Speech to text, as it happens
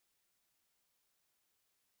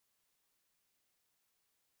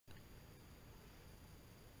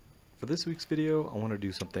For this week's video, I want to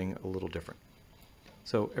do something a little different.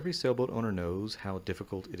 So every sailboat owner knows how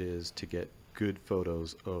difficult it is to get good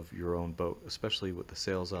photos of your own boat, especially with the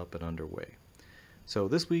sails up and underway. So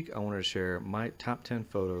this week I wanted to share my top 10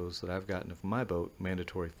 photos that I've gotten of my boat,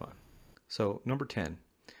 Mandatory Fun. So number 10.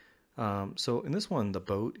 So in this one, the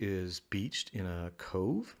boat is beached in a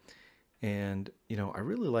cove. And, I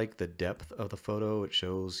really like the depth of the photo. It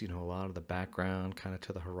shows, a lot of the background kind of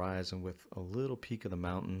to the horizon with a little peak of the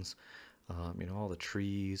mountains, all the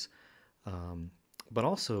trees. But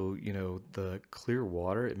also, the clear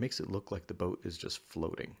water, it makes it look like the boat is just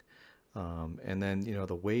floating. And then,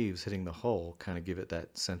 the waves hitting the hull kind of give it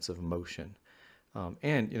that sense of motion.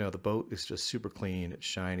 And, the boat is just super clean. It's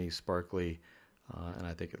shiny, sparkly, and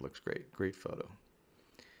I think it looks great. Great photo.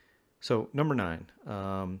 So number 9.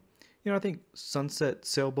 I think sunset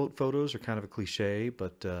sailboat photos are kind of a cliche,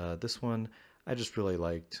 but this one I just really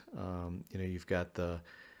liked. You've got the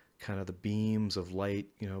kind of the beams of light,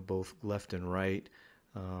 both left and right.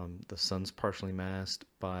 The sun's partially masked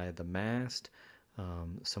by the mast.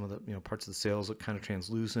 Some of the parts of the sails look kind of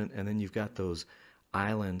translucent, and then you've got those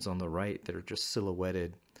islands on the right that are just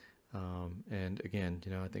silhouetted. And again,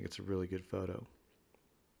 I think it's a really good photo.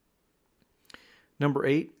 Number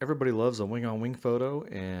 8, everybody loves a wing-on-wing photo,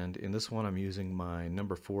 and in this one I'm using my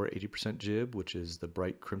number 4 80% jib, which is the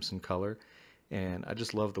bright crimson color, and I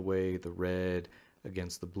just love the way the red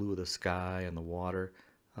against the blue of the sky and the water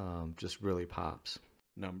just really pops.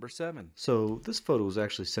 Number 7. So this photo was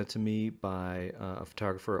actually sent to me by a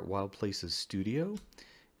photographer at Wild Places Studio,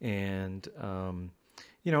 and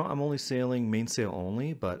I'm only sailing mainsail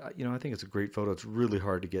only, but I think it's a great photo. It's really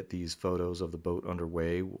hard to get these photos of the boat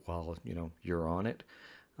underway while you're on it,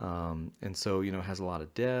 and so it has a lot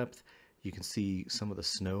of depth. You can see some of the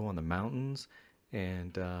snow on the mountains,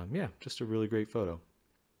 and yeah, just a really great photo.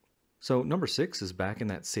 So number 6 is back in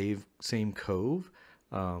that same cove,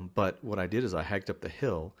 but what I did is I hiked up the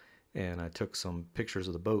hill and I took some pictures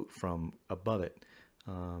of the boat from above it,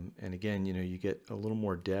 and again, you get a little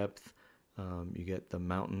more depth. You get the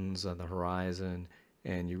mountains on the horizon,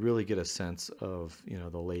 and you really get a sense of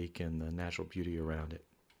the lake and the natural beauty around it.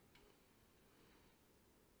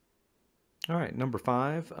 All right, number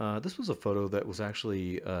 5. This was a photo that was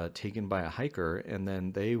actually taken by a hiker, and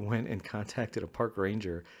then they went and contacted a park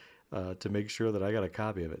ranger to make sure that I got a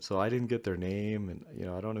copy of it. So I didn't get their name, and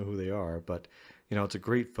I don't know who they are, but it's a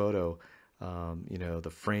great photo.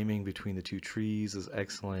 The framing between the two trees is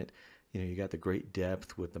excellent. You got the great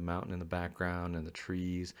depth with the mountain in the background and the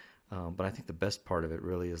trees, but I think the best part of it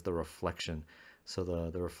really is the reflection. So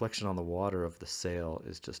the reflection on the water of the sail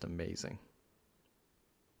is just amazing.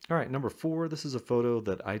 All right, number 4, this is a photo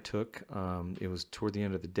that I took. It was toward the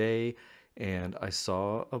end of the day, and I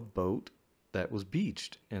saw a boat that was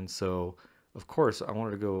beached. And so, of course, I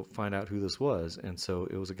wanted to go find out who this was. And so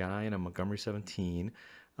it was a guy in a Montgomery 17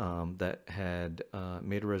 that had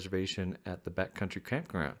made a reservation at the Backcountry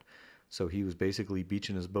Campground. So he was basically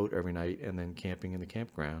beaching his boat every night and then camping in the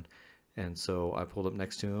campground. And so I pulled up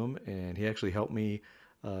next to him, and he actually helped me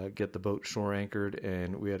get the boat shore anchored,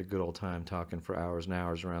 and we had a good old time talking for hours and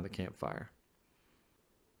hours around the campfire.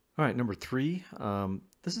 All right, number 3.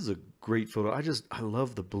 This is a great photo. I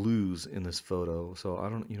love the blues in this photo. So I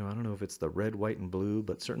don't know if it's the red, white, and blue,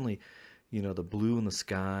 but certainly, the blue in the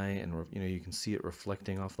sky, and you can see it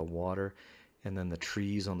reflecting off the water, and then the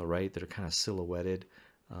trees on the right that are kind of silhouetted.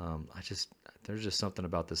 There's just something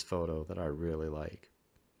about this photo that I really like.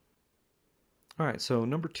 All right, so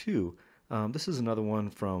number 2, this is another one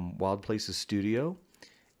from Wild Places Studio,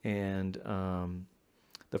 and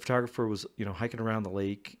the photographer was hiking around the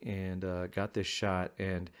lake and got this shot,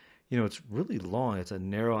 and it's really long. It's a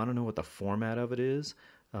narrow, I don't know what the format of it is,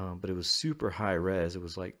 but it was super high res. It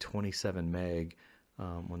was like 27 meg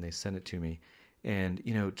when they sent it to me, and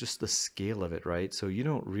just the scale of it, right? So you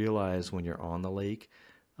don't realize when you're on the lake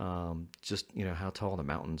just how tall the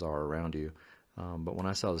mountains are around you, but when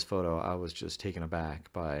I saw this photo, I was just taken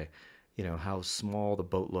aback by how small the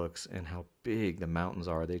boat looks and how big the mountains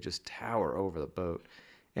are. They just tower over the boat,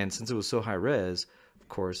 and since it was so high res, of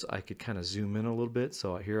course I could kind of zoom in a little bit,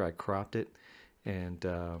 so here I cropped it, and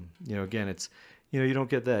again, it's you don't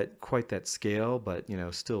get quite that scale, but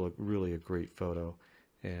still really a great photo,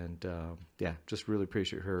 and yeah, just really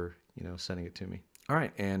appreciate her sending it to me. All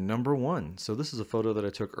right, and number 1. So this is a photo that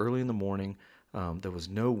I took early in the morning. There was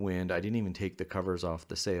no wind. I didn't even take the covers off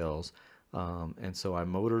the sails. And so I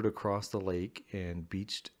motored across the lake and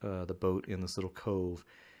beached the boat in this little cove.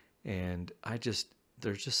 And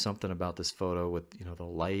there's just something about this photo with, the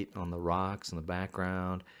light on the rocks in the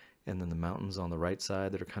background and then the mountains on the right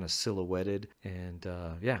side that are kind of silhouetted. And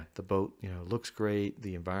yeah, the boat, looks great.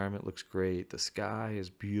 The environment looks great. The sky is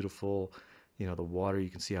beautiful. The water, you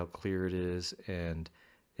can see how clear it is. And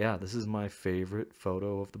yeah, this is my favorite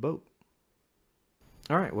photo of the boat.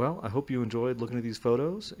 All right, well, I hope you enjoyed looking at these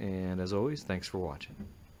photos, and as always, thanks for watching.